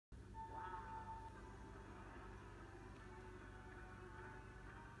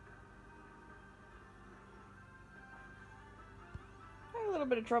little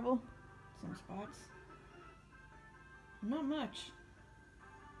bit of trouble. Some spots. Not much.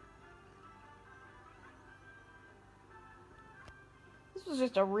 This was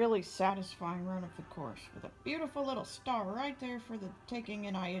just a really satisfying run of the course with a beautiful little star right there for the taking,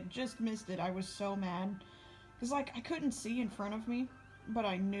 and I had just missed it. I was so mad because like I couldn't see in front of me, but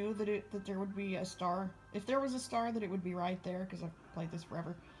I knew that there would be a star. If there was a star, that it would be right there because I've played this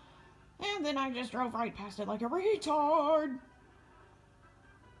forever. And then I just drove right past it like a retard.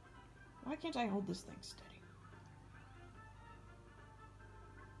 Why can't I hold this thing steady?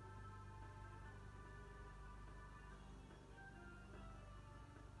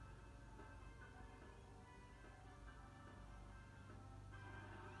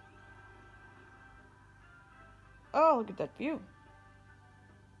 Oh, look at that view.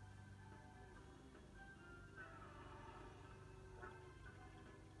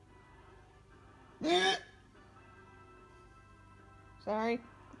 Sorry.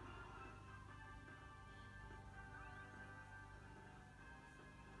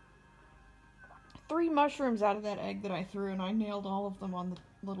 Three mushrooms out of that egg that I threw, and I nailed all of them on the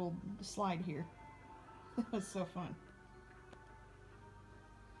little slide here. That was so fun.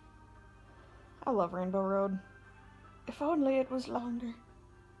 I love Rainbow Road. If only it was longer.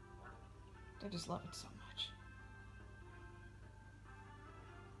 I just love it so much.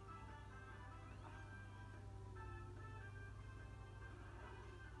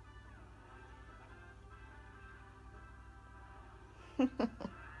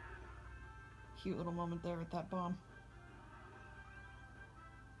 Cute little moment there with that bomb.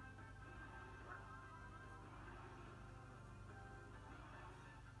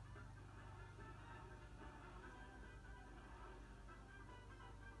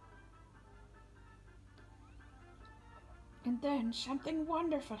 And then something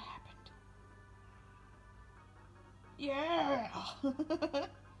wonderful happened. Yeah!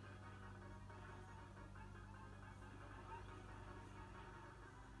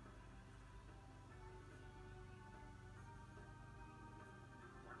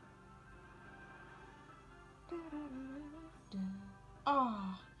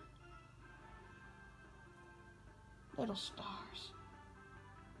 Ah, little stars.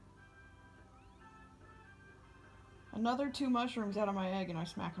 Another 2 mushrooms out of my egg and I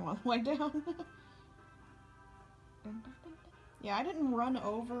smack them on the way down. Yeah, I didn't run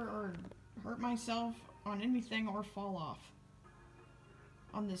over or hurt myself on anything or fall off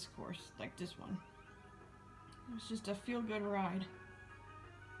on this course, like this one. It was just a feel-good ride.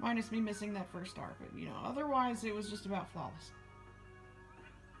 Minus me missing that first star, but you know, otherwise it was just about flawless.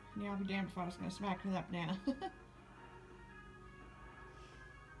 Yeah, I'll be damned if I was gonna smack into that banana.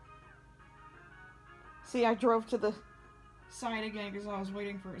 See, I drove to the side again because I was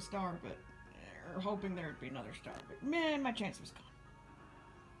waiting for a star, but or hoping there would be another star, but man, my chance was gone.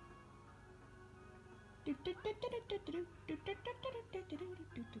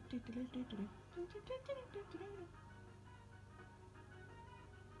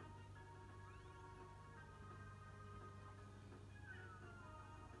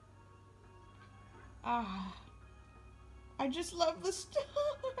 Ah, I just love the stars.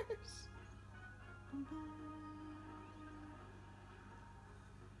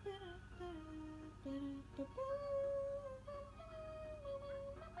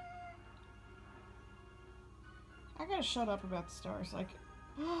 I gotta shut up about the stars, like,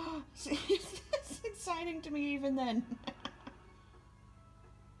 see, it's exciting to me even then.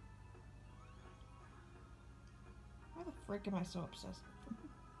 Why the frick am I so obsessed?